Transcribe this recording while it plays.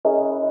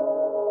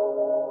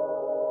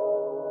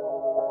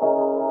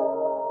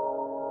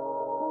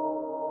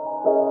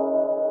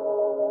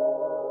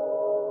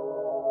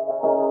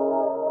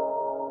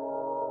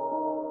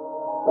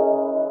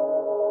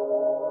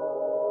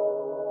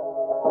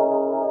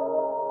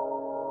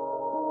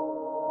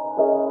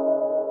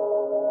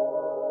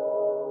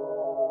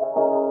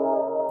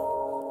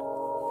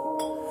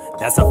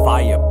as a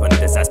fire, burn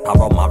this as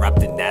power, my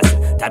wrapped in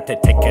acid. Time to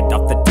take it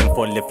off the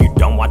tinfoil if you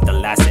don't want the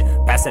last it.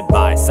 Pass it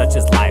by, such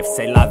is life,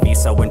 say la vie,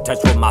 so in touch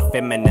with my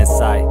feminine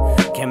side.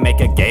 Can't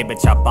make a gay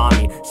bitch up on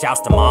me.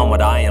 Shouts to mom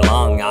with iron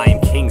lung, I am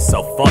king,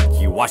 so fuck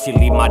you. Why she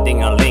leave my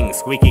ding-a-ling,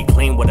 squeaky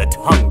clean with a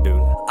tongue,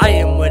 dude. I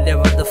am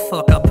whatever the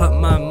fuck I put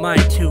my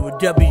mind to.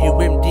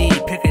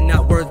 WMD, picking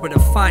out words with a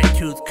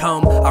fine-tooth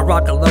comb. I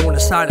rock alone on the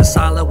side of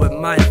silo with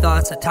my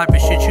thoughts. The type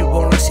of shit you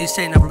won't see,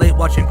 staying up late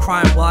watching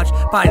Crime Watch.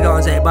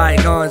 Bygones ain't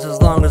bygones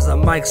as long as the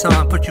mic's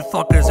on. Put you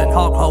fuckers in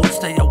Hulk holes,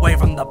 stay away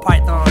from the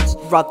pythons.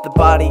 Wrap the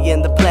body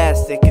in the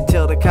plastic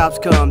until the cops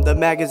come. The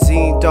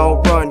magazine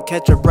don't run,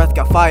 catch your breath,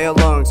 got fire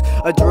lungs.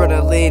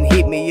 Adrenaline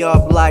heat me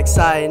up like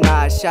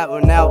cyanide.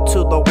 Shouting out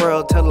to the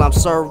world till I'm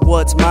served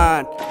what's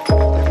mine.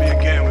 Hit me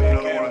again with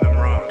another one of them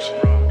rocks.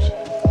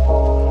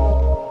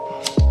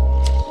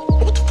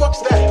 What the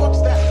fuck's that?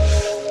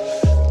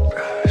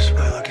 It's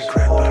my lucky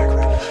crack pipe.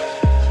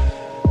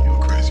 You a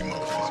crazy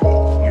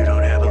motherfucker. You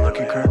don't have a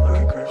lucky crack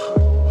pipe?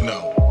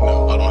 No,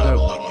 I don't have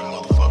a lucky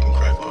motherfucking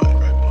crack pipe.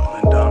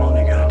 Then Donald,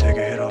 you gotta take a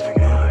hit off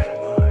again.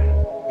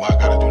 Why I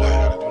gotta do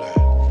that?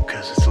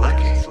 Cause it's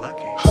lucky.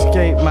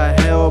 Escape my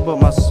hell, but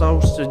my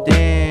soul's so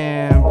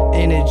damn.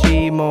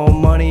 Energy, more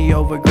money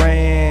over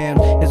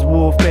grams. It's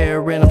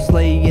warfare and I'm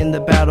slaying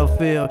the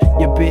battlefield.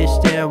 Your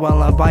bitch there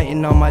while I'm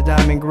biting on my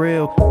diamond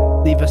grill.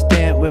 Leave a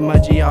stamp with my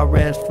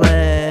GRS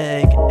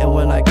flag. And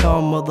when I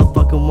come,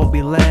 motherfucker won't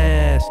be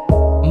last.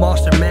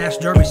 Monster mash,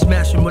 derby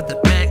smashing with the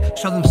pack.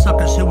 Show them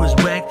suckers who was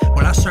whack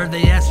when I serve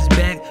they asses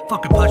back.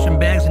 Fucking punching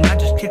bags and I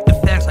just kick the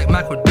facts like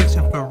Michael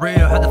Dixon for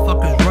real. How the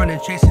fuckers running,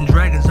 chasing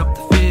dragons up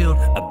the field.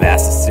 A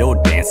bastard still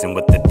dancing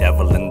with the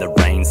devil in the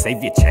rain.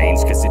 Save your change,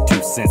 cause your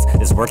 2 cents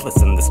is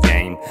worthless in this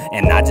game.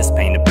 And I just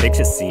paint a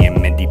picture,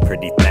 seeing many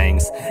pretty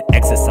things.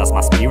 Exercise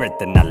my spirit,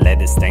 then I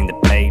let it stain the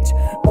page.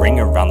 Ring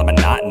around the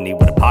monotony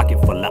with a pocket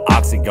full of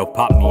oxy. Go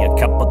pop me a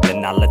couple,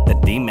 then I let the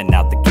demon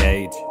out the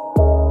cage.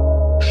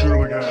 Shoot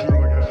him again.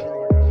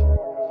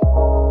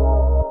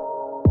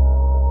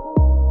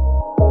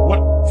 What?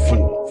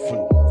 Fool.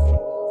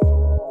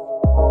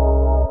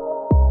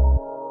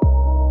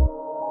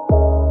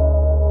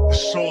 The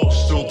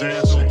soul's still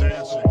dancing.